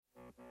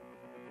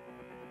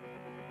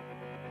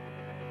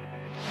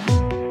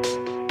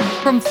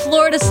From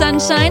Florida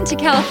sunshine to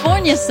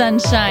California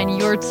sunshine,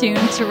 you're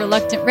tuned to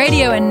Reluctant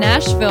Radio in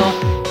Nashville,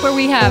 where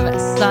we have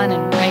sun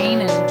and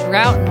rain and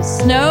drought and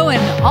snow and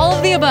all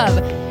of the above.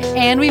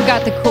 And we've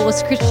got the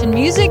coolest Christian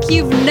music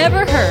you've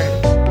never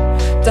heard.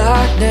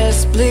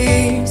 Darkness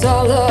bleeds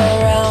all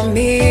around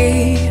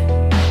me.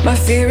 My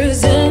fear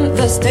is in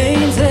the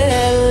stains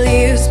it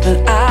leaves,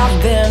 but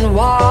I've been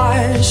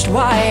washed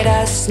white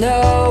as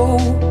snow.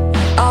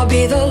 I'll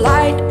be the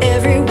light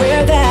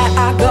everywhere that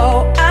I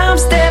go. I'm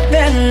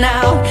stepping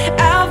out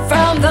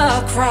from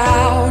the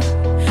crowd.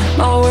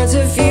 My words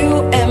are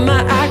few and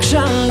my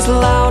actions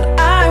loud.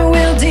 I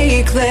will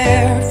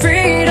declare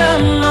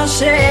freedom I'll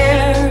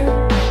share.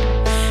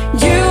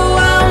 You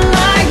are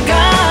my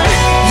God.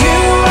 You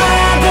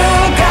are the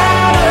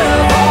God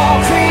of all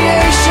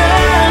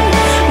creation.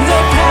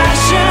 The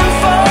passion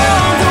for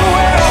the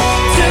world.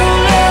 To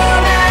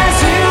love as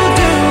you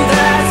do,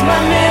 that's my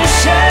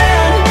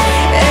mission.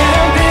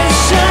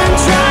 Ambition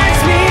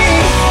drives me.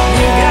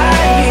 You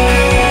got me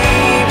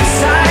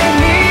beside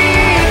me.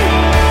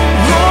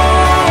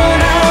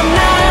 Lord, I'm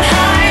not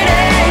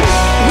hiding.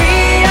 We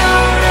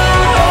are a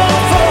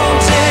hopeful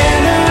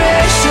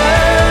generation,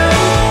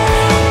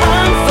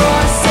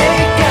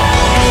 unforsaken.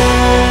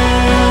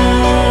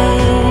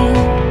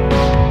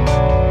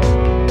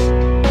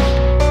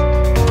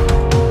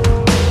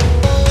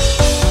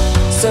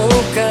 So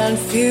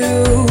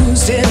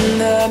confused in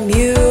the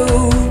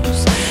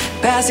muse,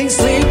 passing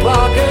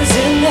sleepwalkers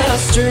in the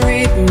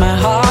street. My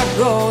heart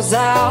goes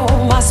out,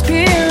 my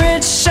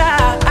spirit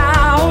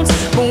shouts,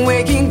 but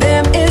waking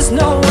them is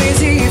no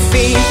easy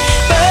feat.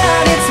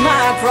 But it's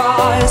my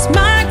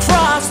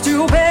cross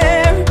to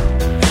bear.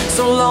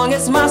 So long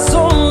as my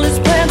soul is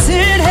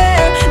planted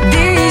here,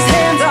 these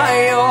hands are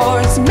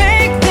yours,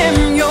 make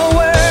them your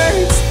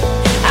words.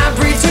 I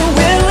breathe to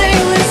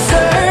willingly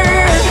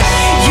serve.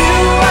 You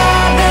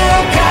are the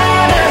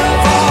God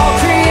of all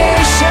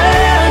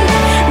creation,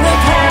 the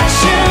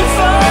passion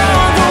for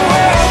the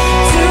world.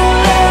 To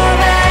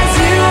love as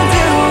you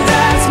do,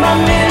 that's my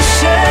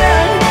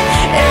mission.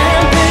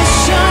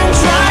 Ambition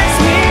drives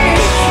me.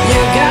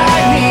 You got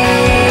me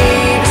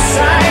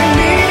beside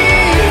me.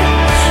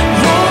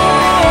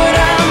 Lord,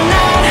 I'm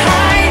not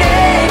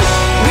hiding.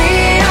 We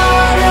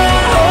are a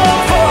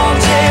hopeful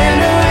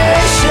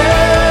generation,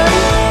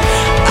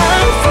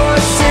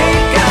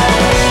 unforsaken.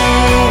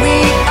 We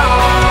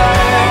are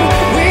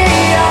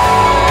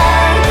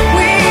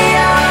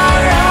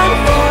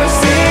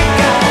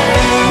unforsaken.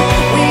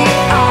 We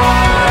are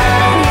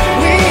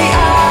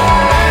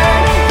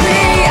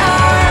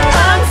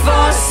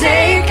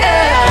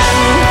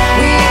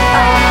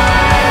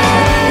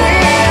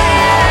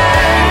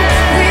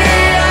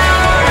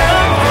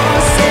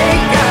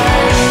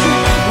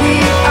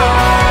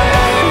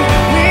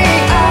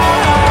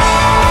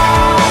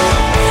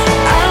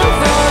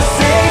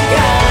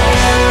unforsaken.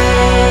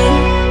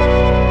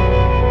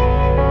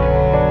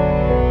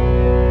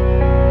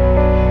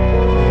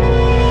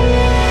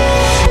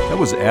 That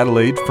was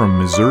Adelaide from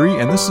Missouri,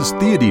 and this is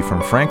Theody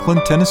from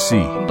Franklin,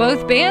 Tennessee.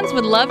 Both bands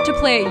would love to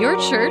play at your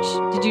church.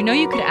 Did you know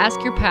you could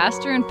ask your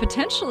pastor and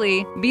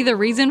potentially be the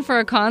reason for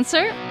a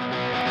concert?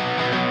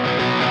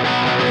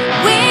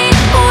 We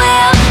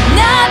will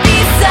not be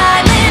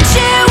silent.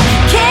 You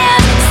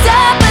can't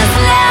stop us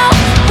now.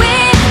 We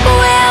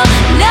will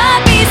not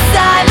be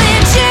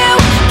silent. You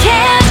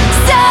can't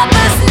stop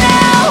us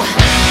now.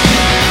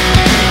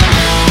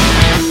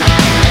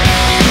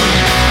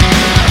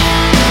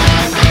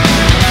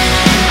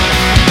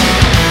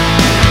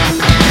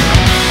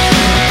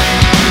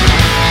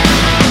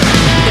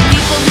 The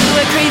people who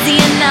are crazy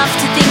enough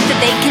to think that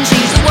they can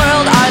change the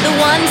world are the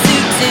ones who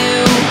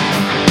do.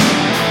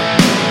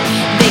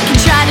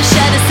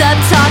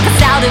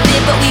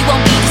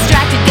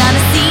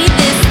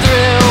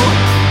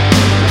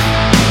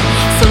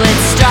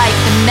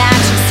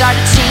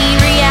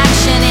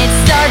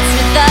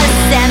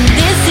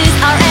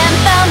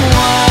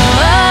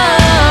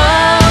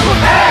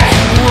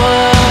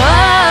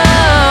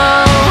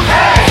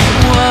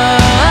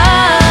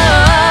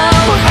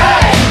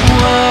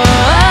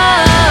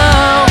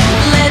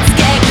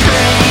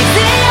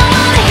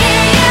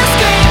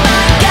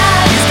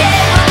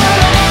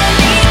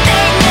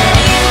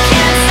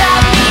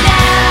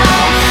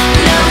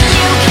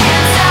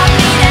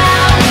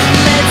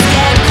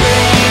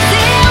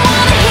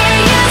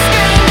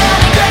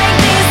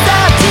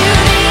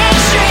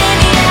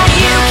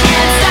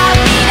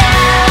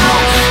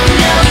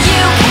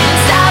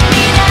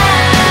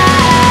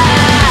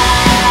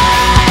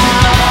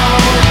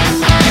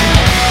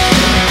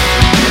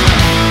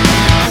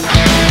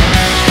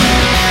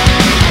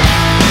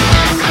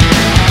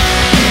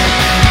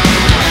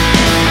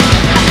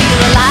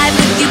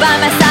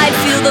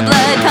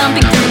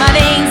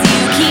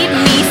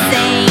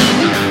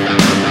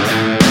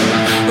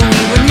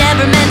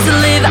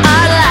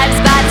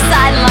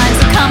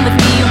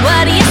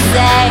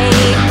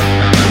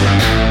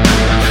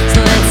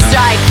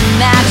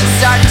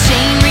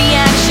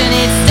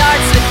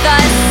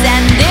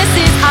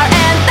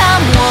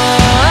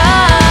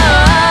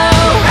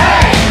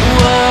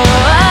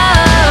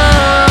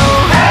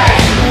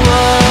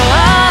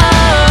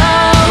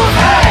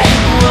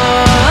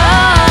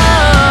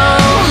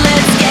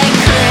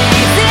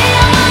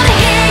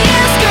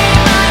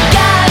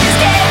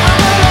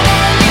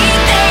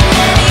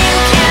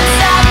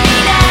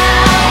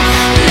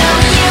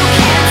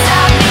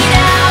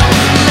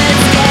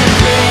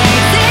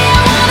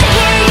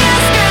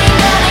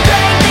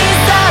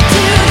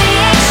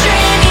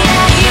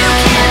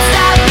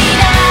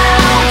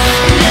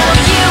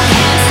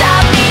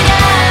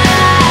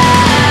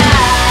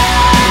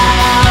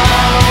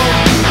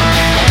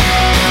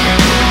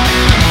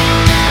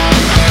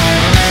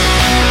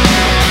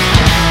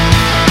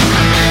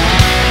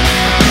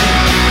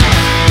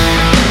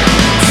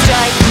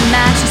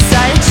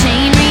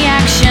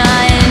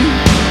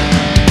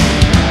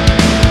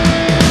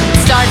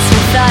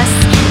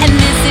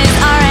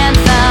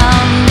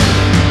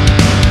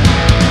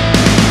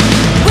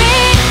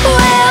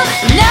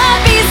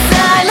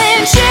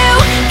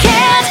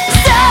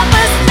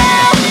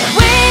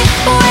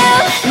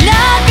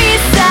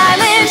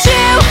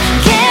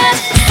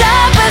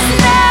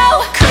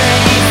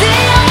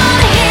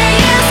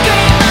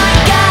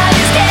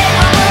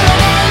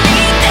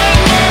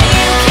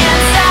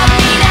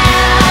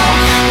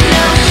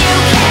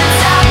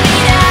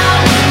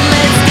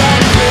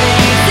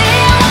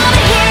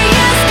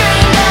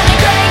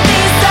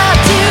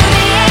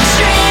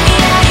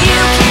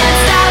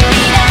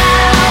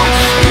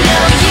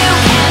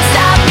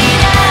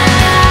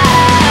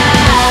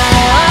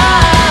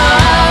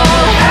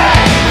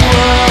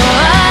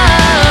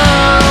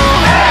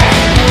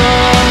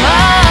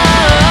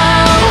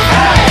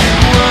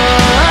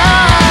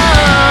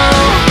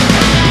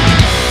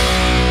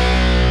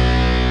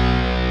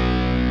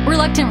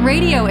 Reluctant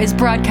Radio is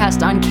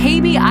broadcast on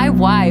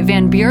KBIY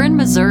Van Buren,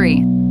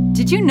 Missouri.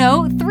 Did you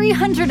know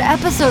 300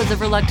 episodes of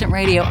Reluctant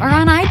Radio are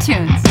on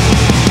iTunes?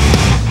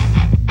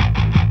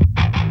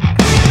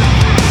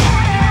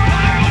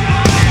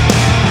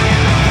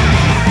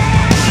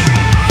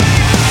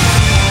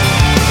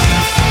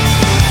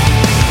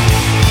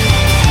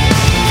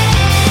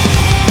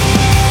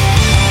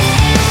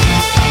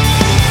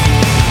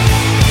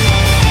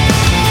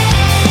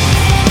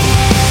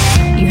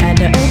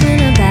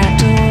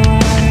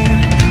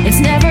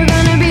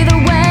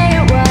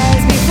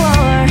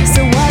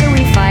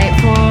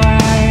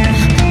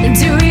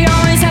 Do we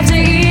always have to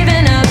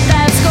even up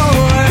that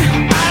score?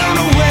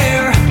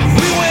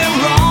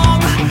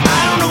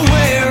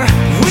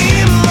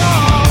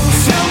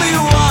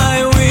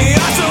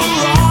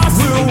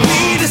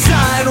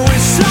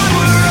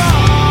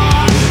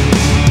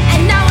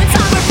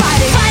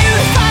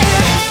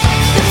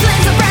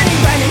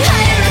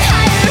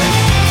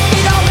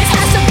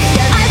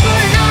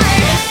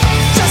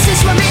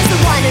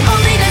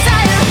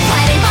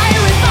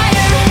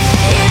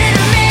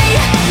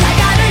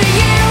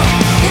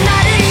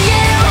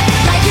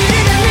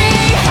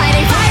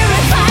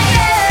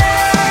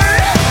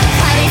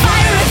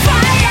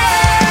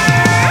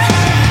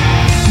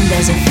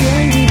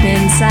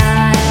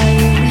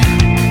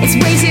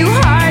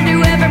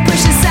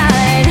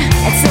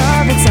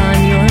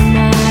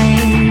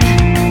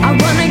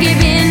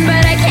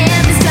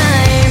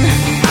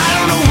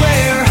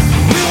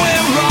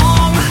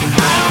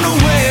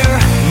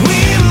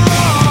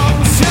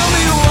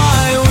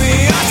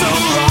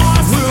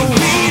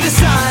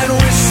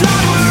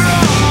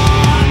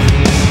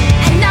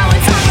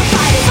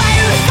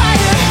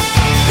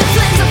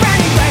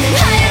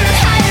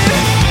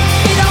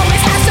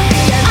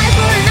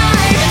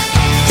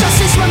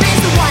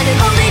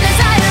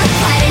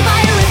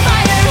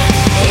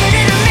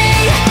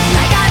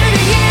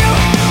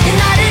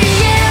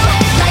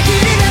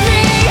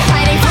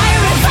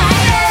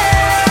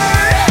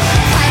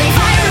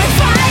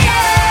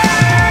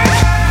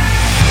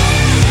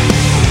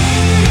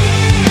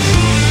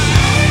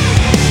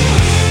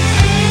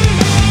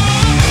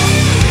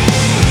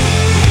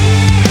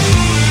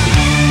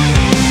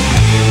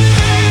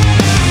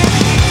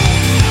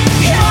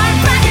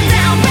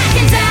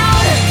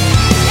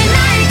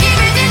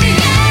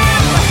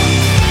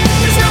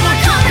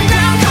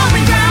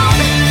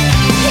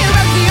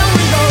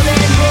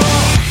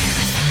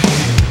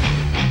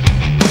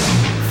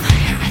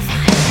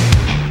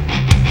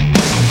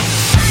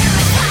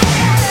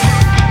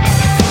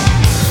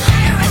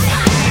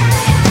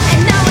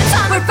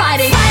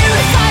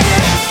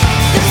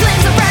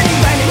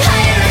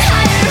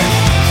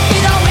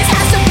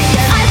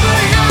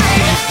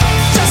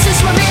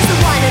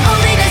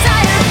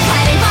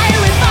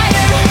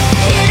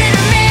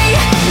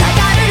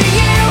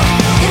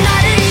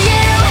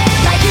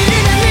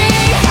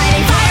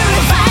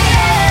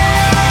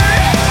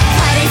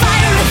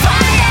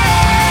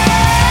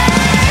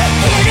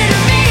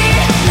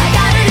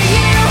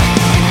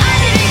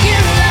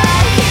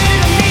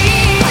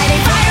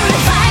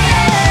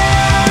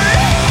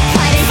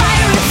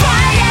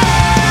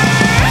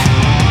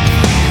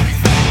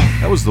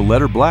 was The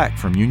Letter Black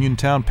from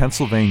Uniontown,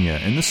 Pennsylvania,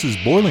 and this is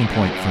Boiling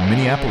Point from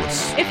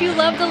Minneapolis. If you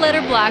love The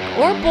Letter Black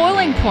or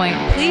Boiling Point,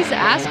 please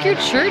ask your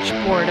church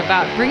board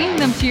about bringing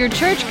them to your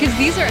church because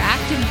these are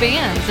active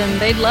bands and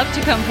they'd love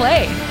to come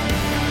play.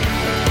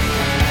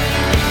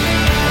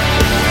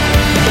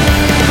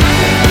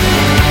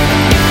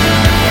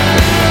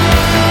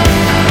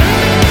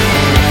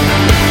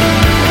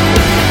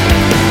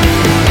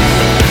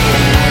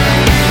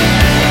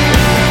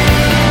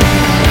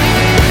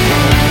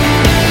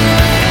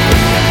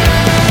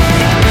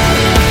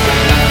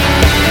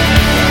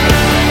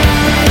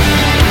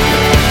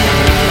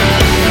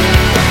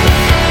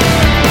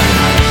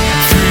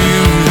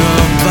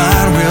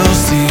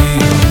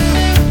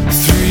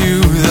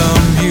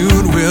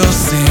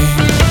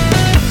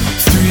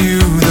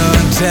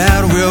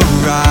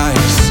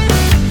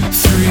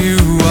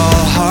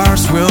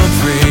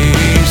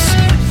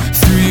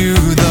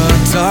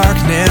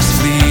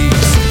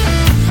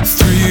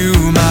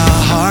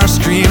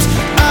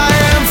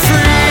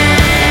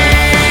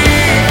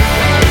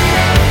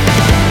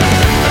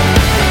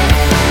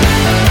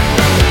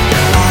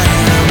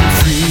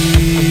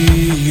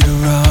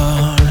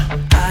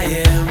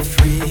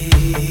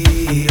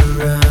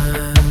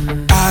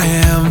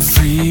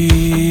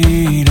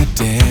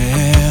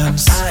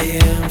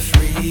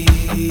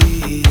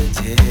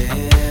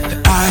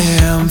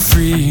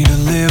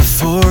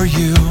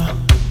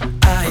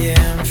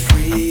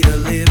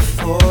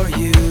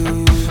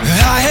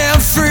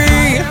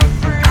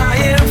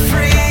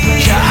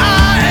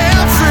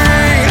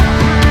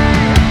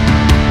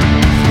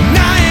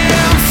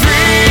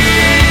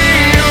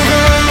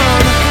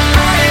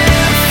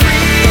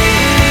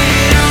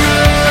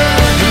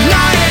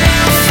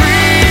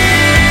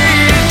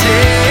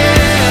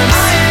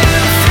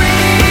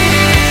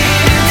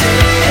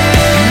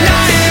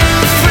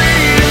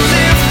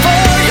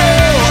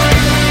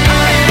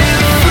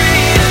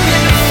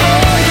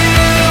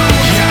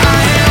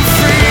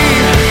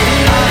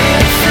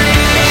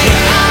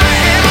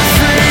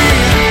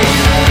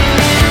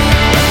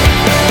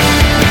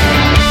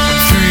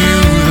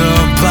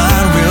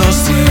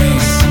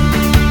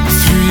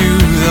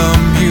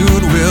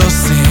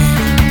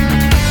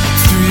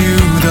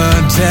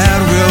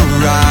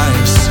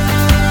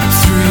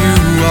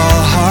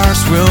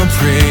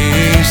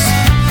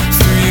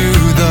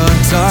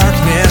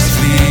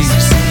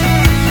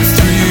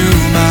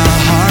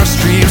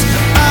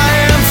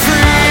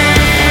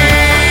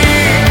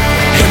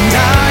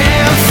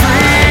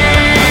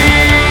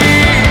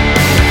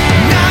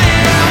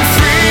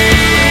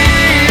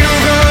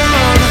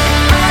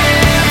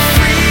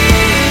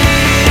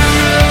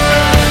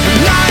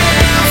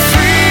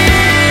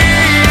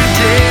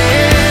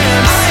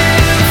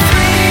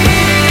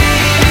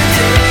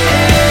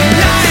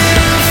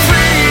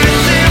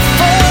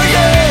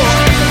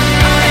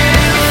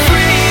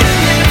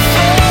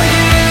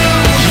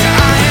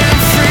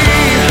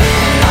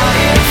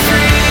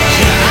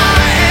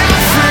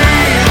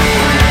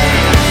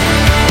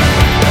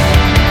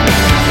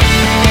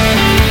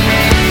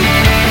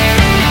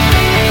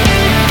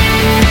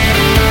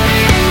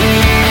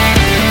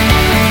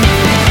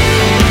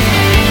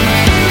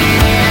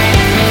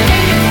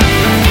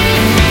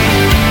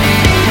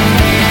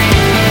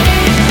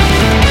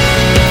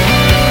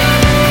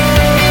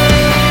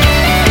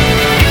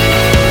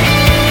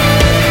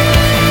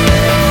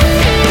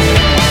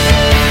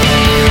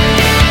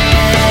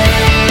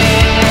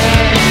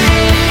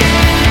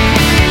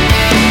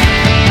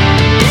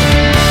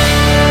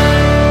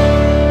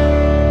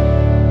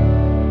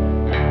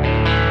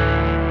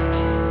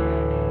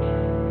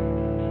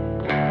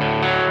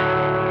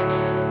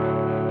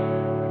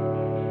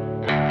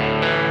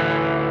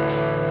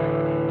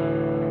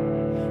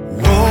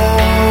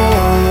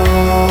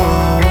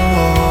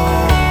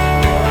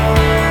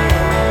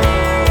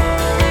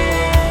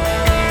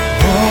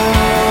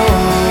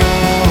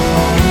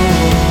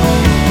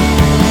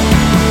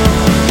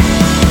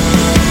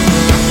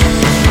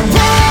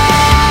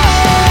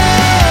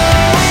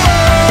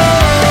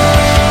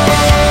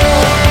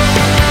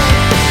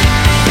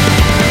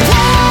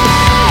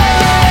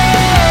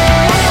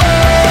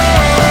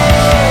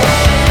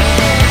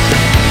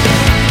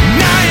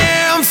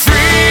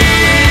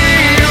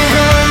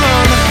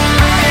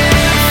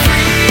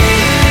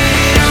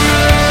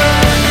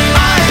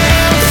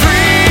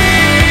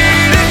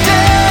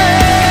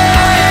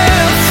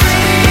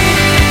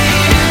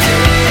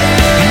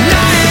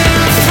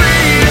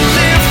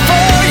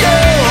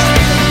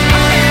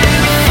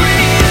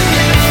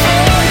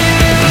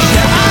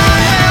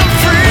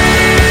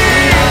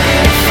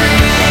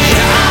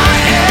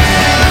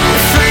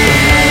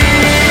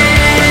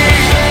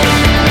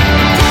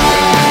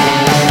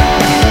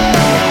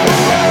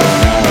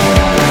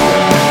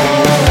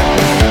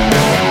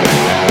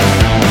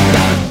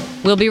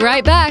 We'll be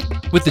right back.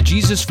 With the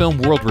Jesus Film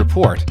World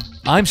Report,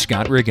 I'm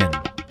Scott Riggin.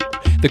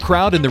 The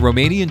crowd in the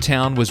Romanian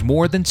town was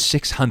more than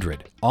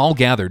 600, all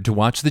gathered to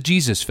watch the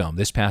Jesus film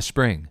this past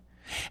spring.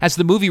 As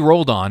the movie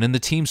rolled on and the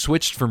team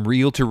switched from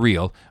reel to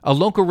reel, a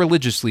local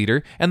religious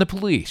leader and the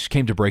police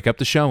came to break up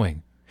the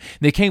showing.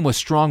 They came with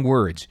strong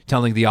words,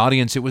 telling the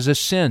audience it was a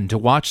sin to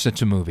watch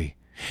such a movie.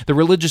 The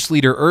religious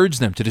leader urged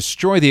them to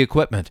destroy the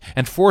equipment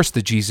and force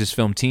the Jesus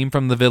film team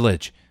from the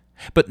village.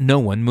 But no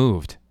one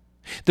moved.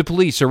 The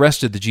police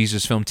arrested the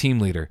Jesus film team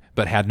leader,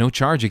 but had no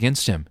charge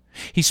against him.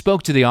 He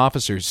spoke to the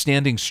officers,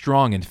 standing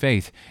strong in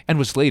faith, and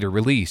was later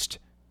released.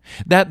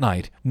 That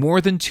night,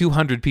 more than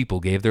 200 people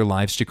gave their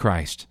lives to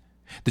Christ.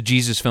 The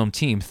Jesus film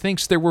team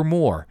thinks there were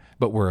more,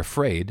 but were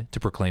afraid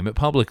to proclaim it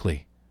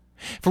publicly.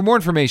 For more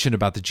information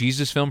about the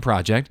Jesus Film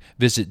Project,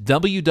 visit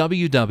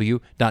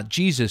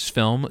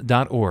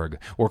www.jesusfilm.org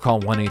or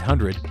call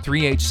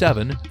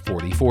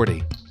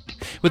 1-800-387-4040.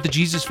 With the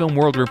Jesus Film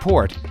World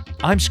Report,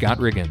 I'm Scott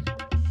Riggin.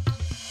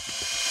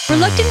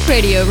 Reluctant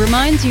Radio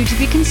reminds you to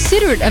be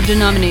considerate of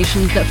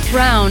denominations that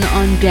frown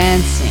on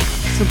dancing.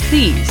 So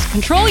please,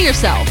 control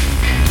yourself.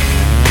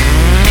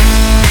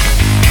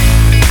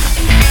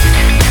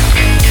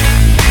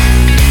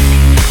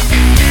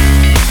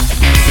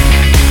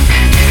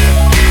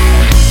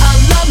 I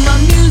love my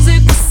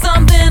music with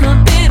something a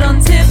bit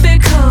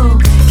untypical.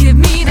 Give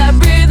me that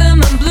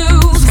rhythm and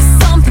blues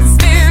with something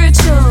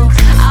spiritual.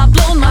 I've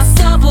blown my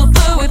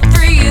subwoofer with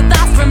 3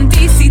 that's from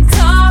DC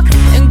Talk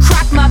and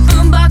cracked my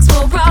boombox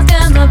for rock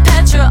and the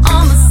Petra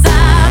on the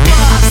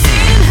sidewalk. I've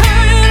seen and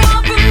heard it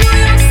all from New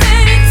York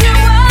City to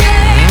LA.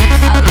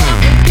 I love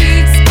the beat.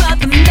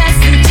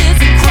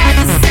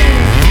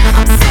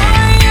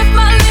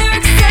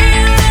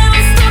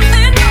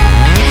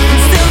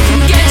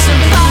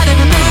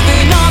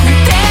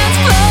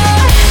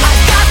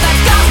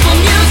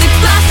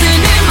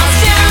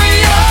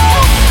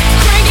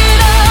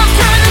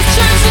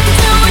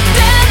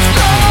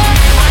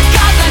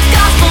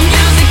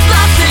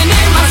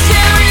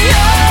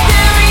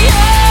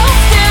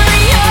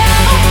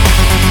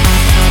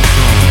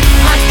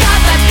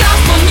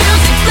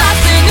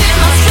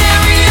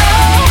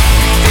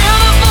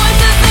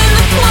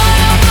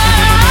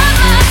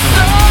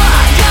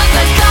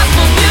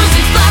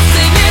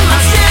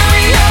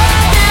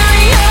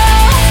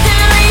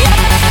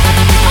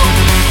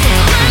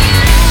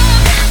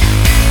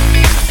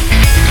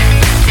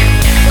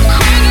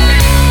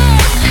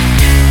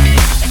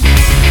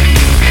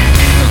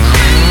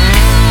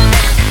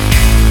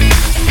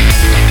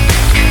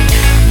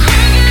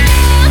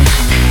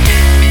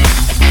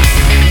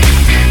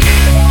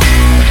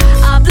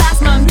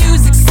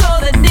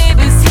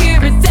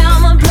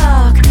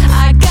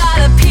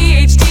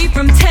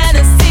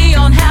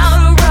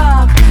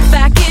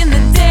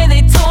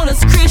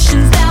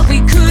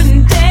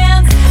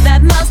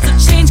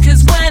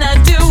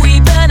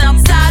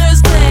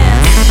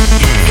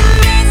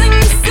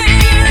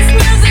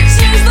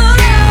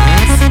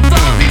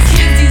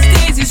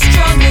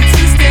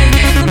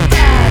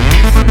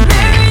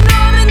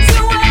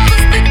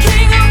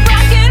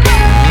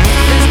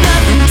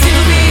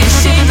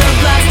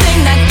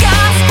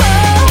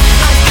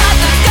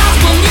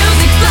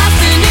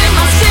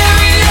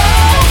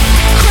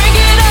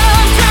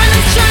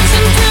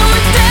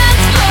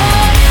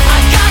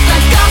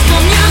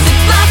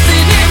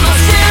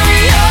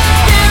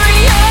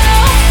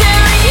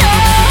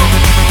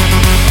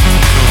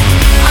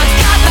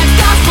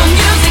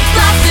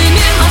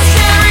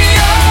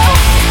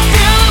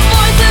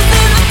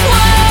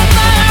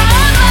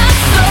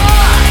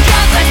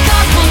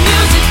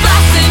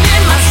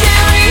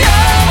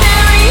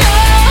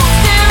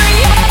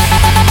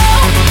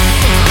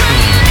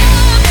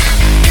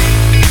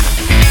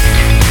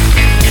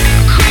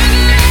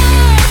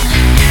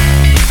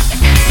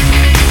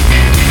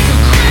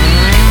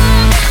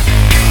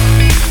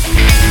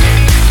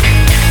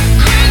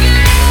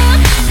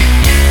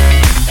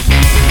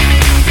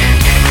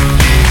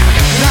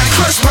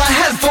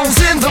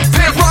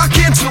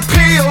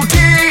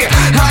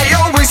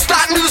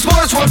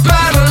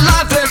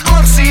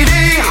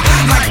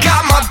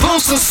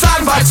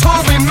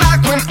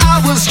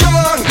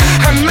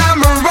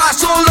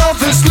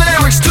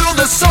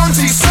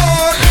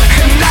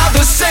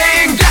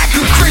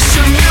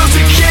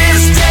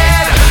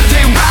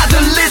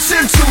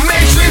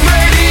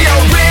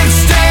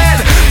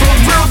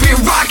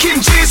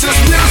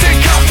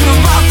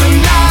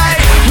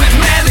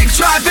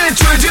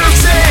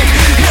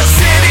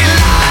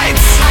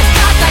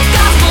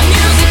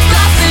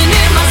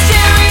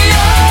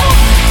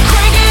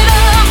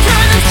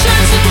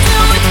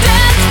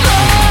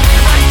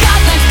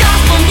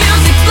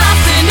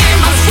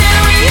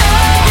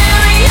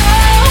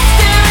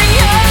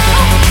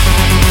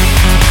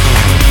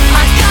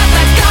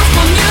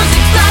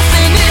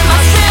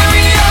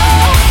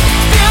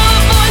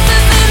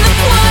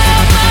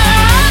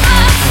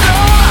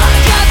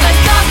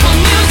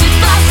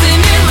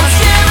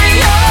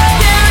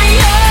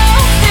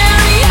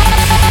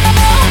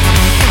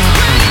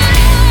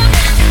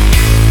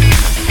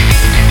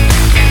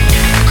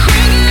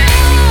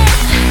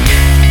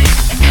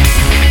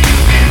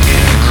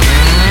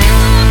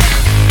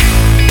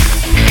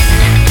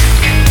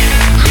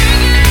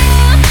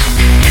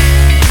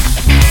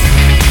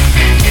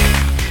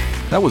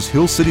 That was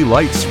Hill City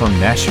Lights from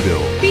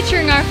Nashville.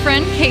 Featuring our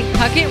friend Kate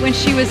Puckett when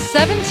she was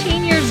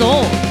 17 years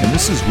old. And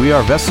this is We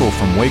Are Vessel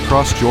from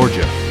Waycross,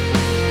 Georgia.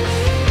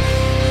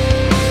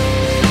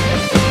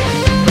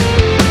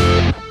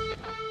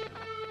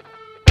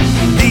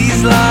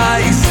 These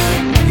lies,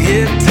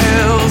 it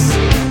tells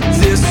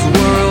this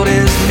world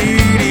is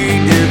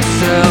leading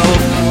itself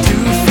to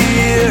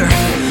fear,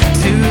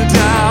 to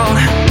doubt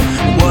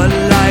what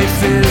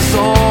life is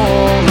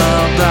all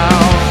about.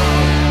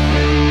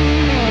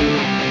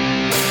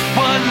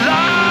 What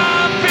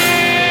life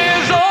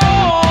is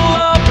all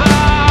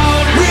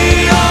about.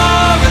 We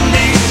are a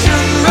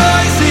nation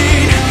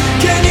rising.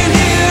 Can you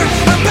hear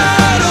a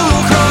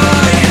battle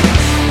cry?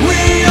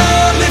 We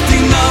are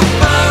lifting up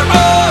our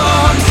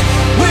arms.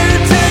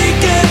 We're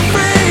taking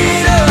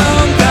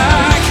freedom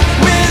back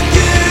with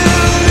you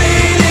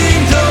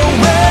leading the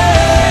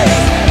way.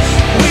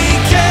 We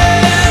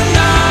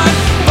cannot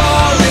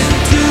fall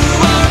into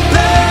our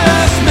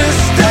past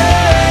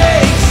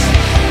mistakes.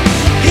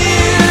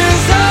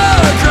 Here's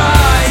our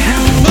cry.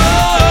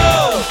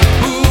 Whoa,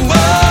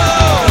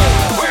 whoa,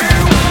 we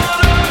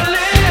want our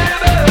liberty.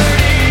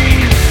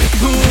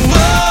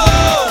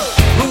 Whoa,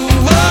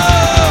 whoa,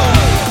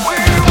 we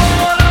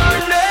want our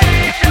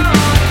nation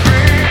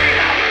free.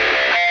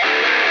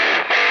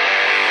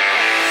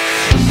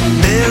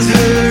 There's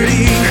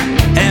hurting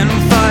and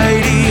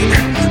fighting,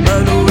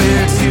 but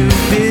we're too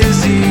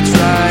busy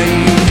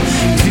trying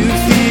to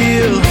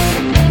feel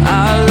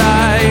our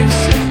lives,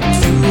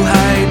 to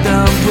hide the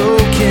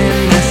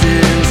brokenness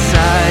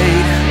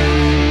inside.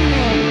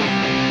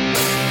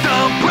 The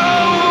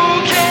brokenness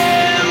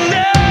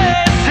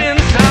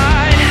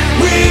inside.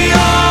 We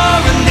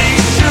are a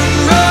nation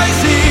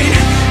rising.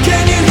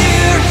 Can you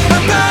hear a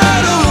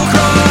battle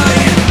cry?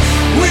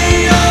 We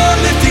are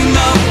lifting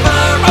up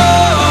our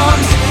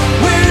arms.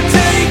 We're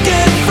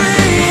taking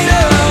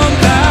freedom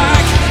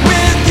back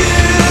with you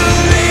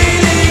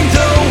leading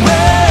the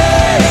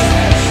way.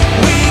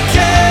 We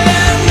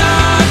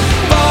cannot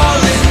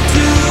fall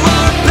into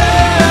our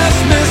past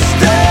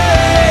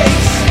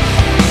mistakes.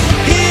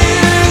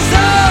 Here's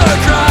our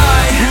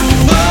cry.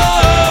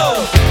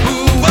 Whoa,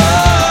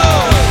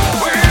 whoa,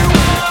 we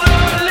want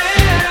our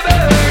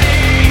liberty.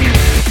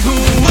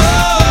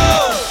 Whoa,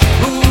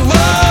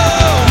 whoa,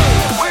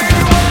 we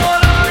want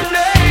our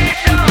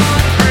nation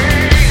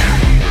free.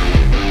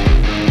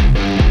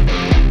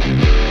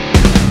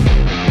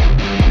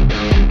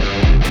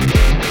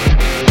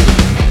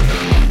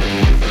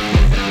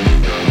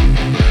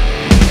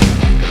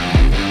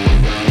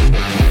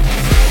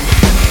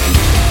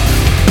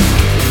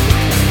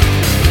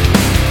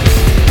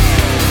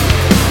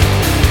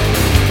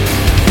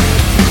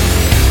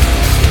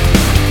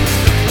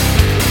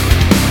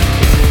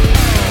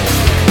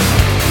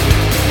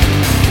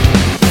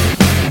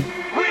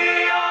 We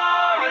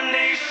are a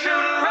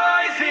nation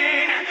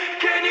rising.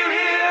 Can you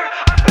hear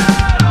a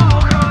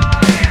battle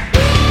cry?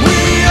 We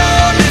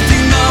are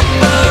lifting up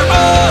our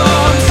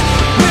arms.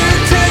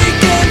 We're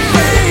taking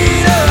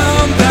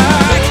freedom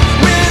back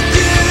with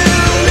you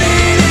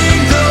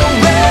leading the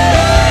way.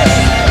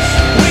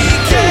 We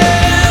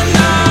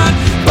cannot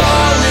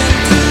fall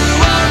into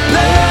our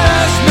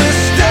past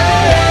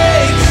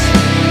mistakes.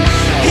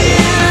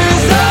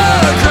 Here's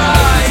our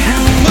cry.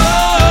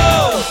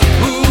 Whoa,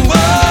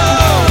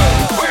 whoa,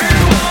 we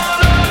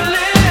want our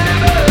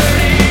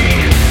liberty.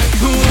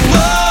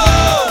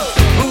 Whoa,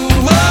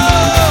 whoa,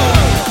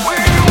 we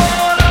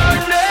want our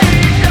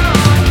nation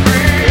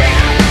free.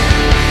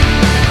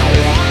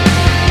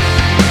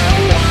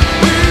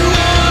 We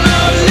want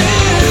our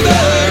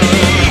liberty.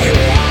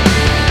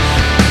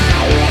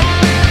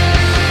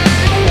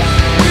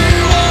 We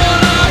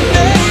want our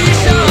nation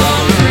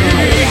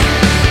free.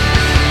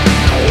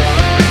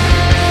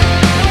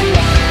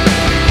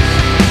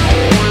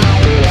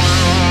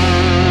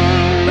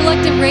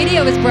 Reluctant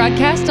Radio is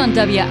broadcast on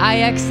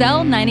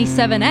WIXL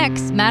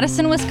 97X,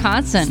 Madison,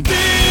 Wisconsin.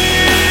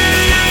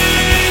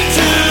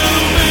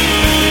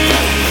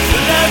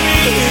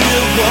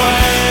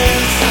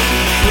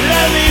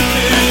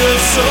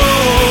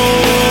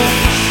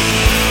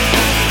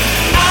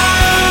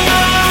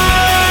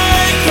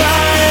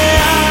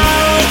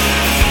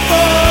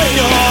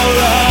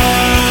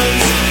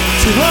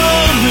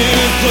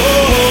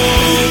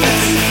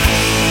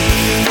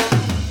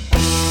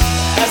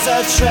 As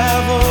I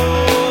travel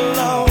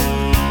along,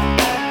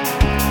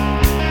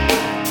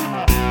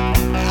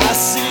 I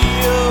see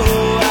you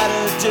at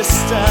a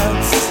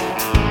distance.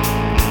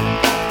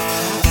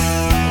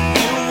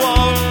 You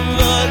won't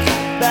look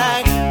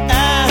back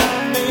at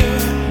me,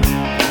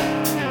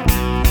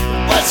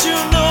 but you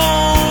know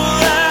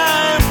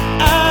that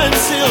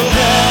until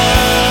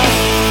then,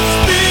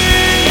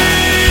 speak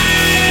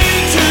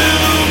to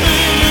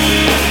me.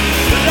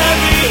 Let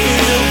me hear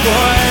your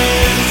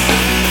voice.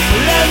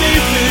 Let me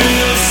feel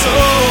your soul.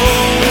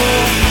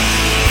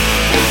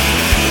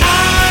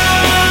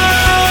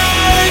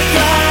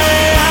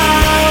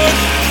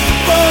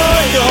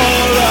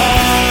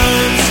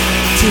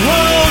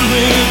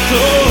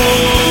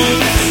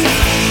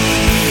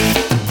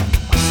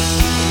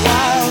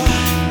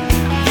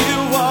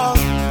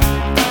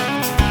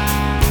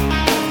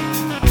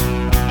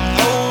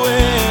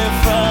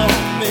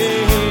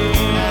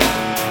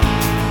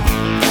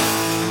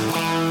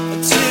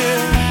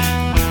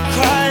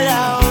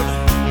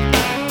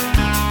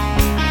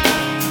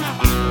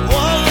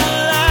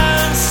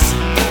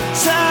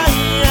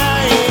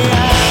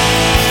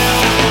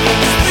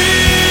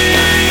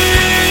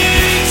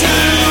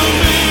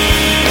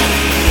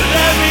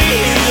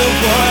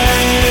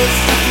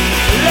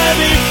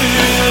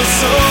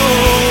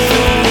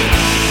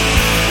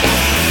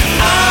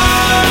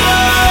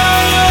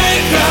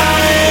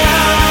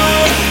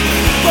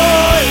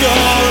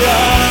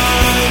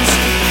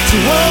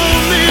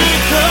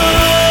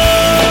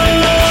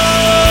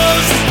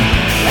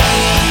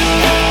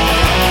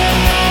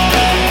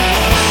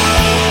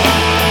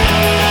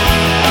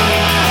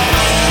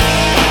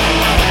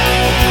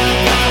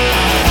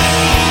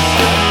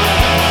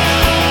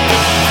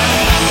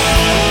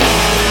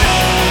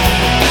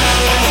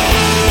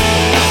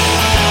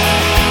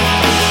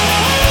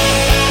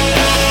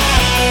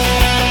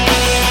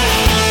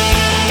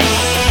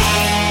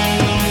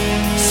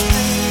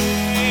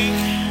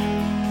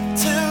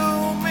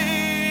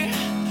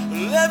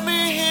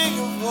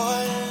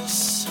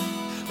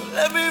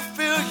 let me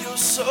feel your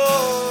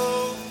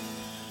soul.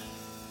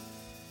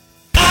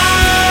 I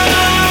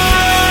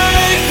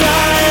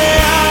cry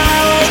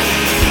out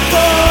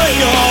for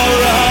your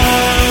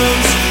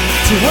arms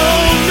to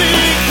hold me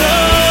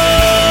close.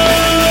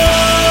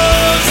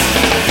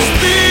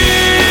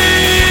 Speak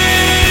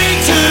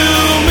to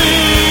me,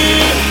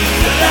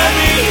 let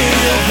me hear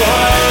your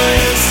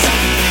voice,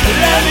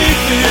 let me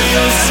feel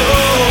your soul.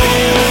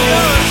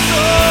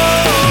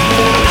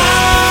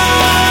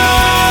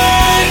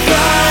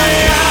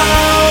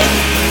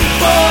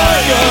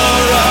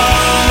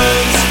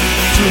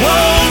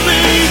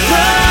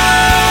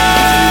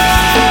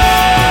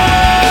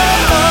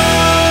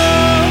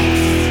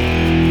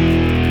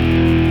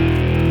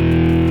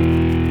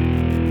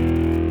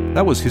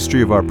 That was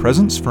History of Our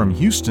Presence from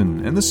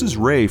Houston, and this is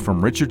Ray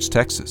from Richards,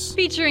 Texas.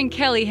 Featuring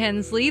Kelly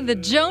Hensley, the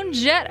Joan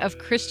Jett of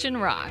Christian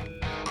rock.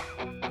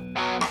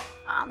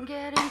 I'm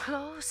getting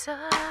closer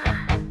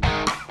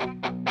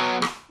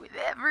with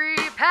every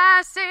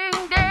passing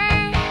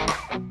day.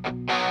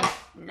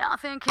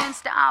 Nothing can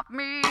stop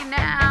me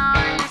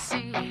now, you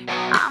see.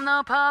 I'm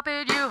the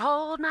puppet, you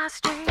hold my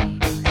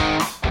strings.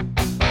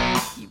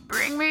 You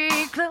bring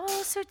me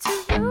closer to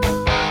you.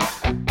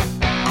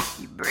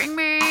 You bring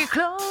me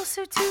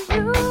closer to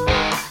you.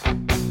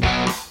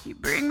 You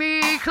bring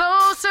me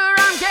closer,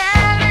 I'm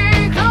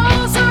getting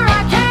closer.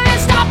 I can't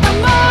stop the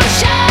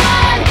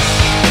motion.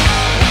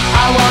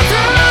 I walk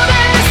through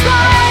this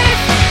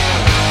life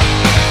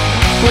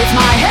with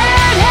my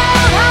head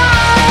held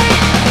high.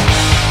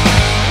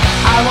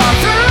 I walk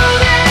through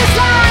this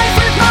life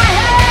with my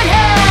head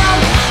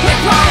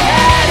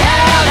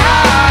held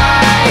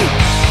high.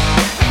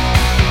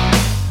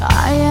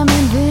 I am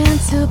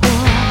invincible.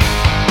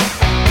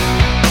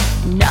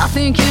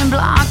 Nothing can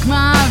block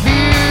my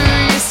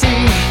view, you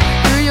see.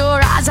 Through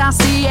your eyes I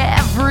see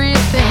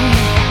everything.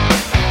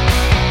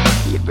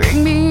 You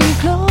bring me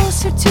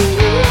closer to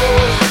you.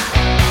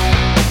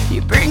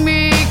 You bring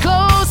me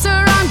closer,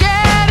 I'm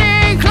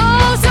getting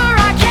closer.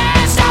 I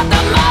can't stop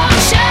the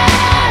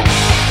motion.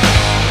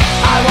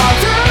 I walk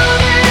through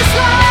this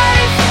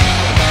life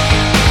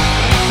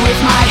with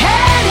my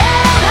head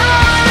held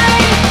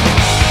high.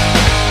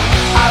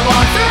 I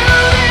walk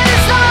through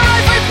this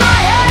life with my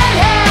head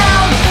held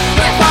high.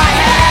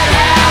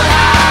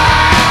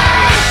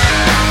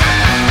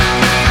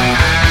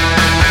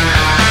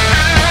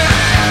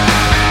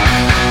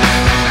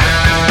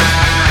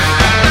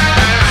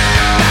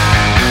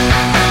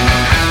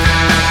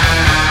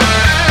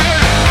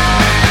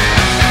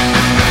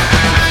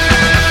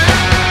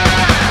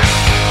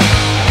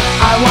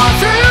 I walk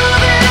through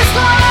this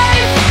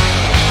life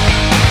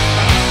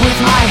with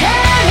my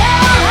head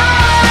held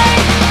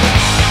high.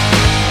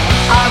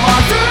 I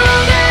walk through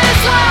this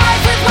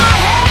life with my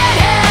head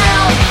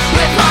held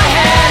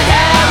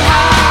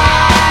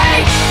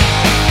high.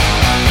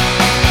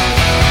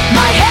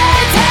 My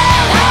head's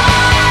held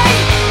high.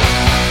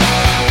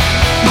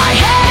 My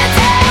head's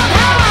held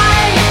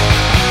high.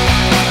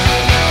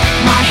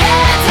 My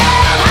head's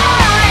held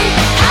high,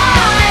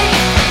 high.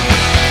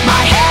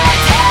 My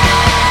head's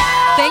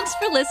held. Thanks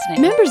for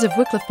listening. Members of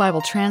Wycliffe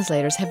Bible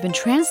Translators have been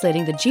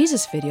translating the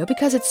Jesus video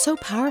because it's so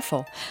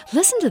powerful.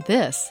 Listen to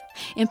this.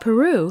 In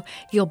Peru,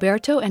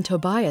 Gilberto and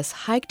Tobias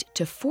hiked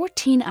to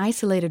 14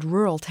 isolated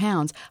rural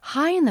towns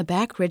high in the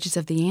back ridges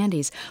of the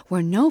Andes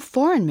where no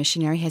foreign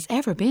missionary has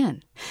ever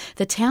been.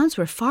 The towns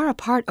were far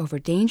apart over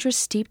dangerous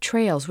steep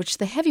trails which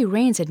the heavy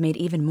rains had made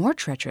even more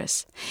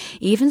treacherous.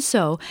 Even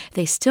so,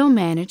 they still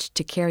managed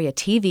to carry a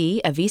TV,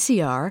 a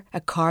VCR,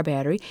 a car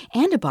battery,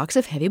 and a box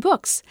of heavy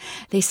books.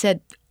 They said,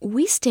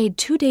 "We stayed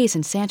 2 days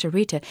in Santa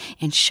Rita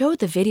and showed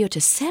the video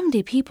to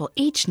 70 people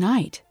each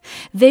night."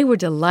 They were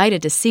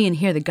delighted to see and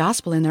hear the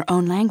gospel in their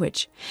own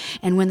language.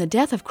 And when the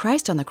death of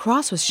Christ on the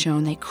cross was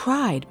shown, they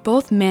cried,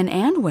 both men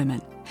and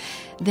women.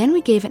 Then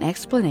we gave an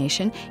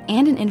explanation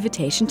and an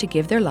invitation to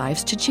give their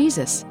lives to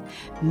Jesus.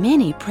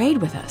 Many prayed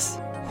with us.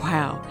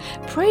 Wow.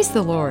 Praise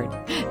the Lord.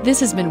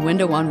 This has been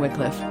Window on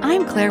Wycliffe.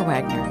 I'm Claire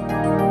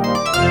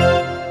Wagner.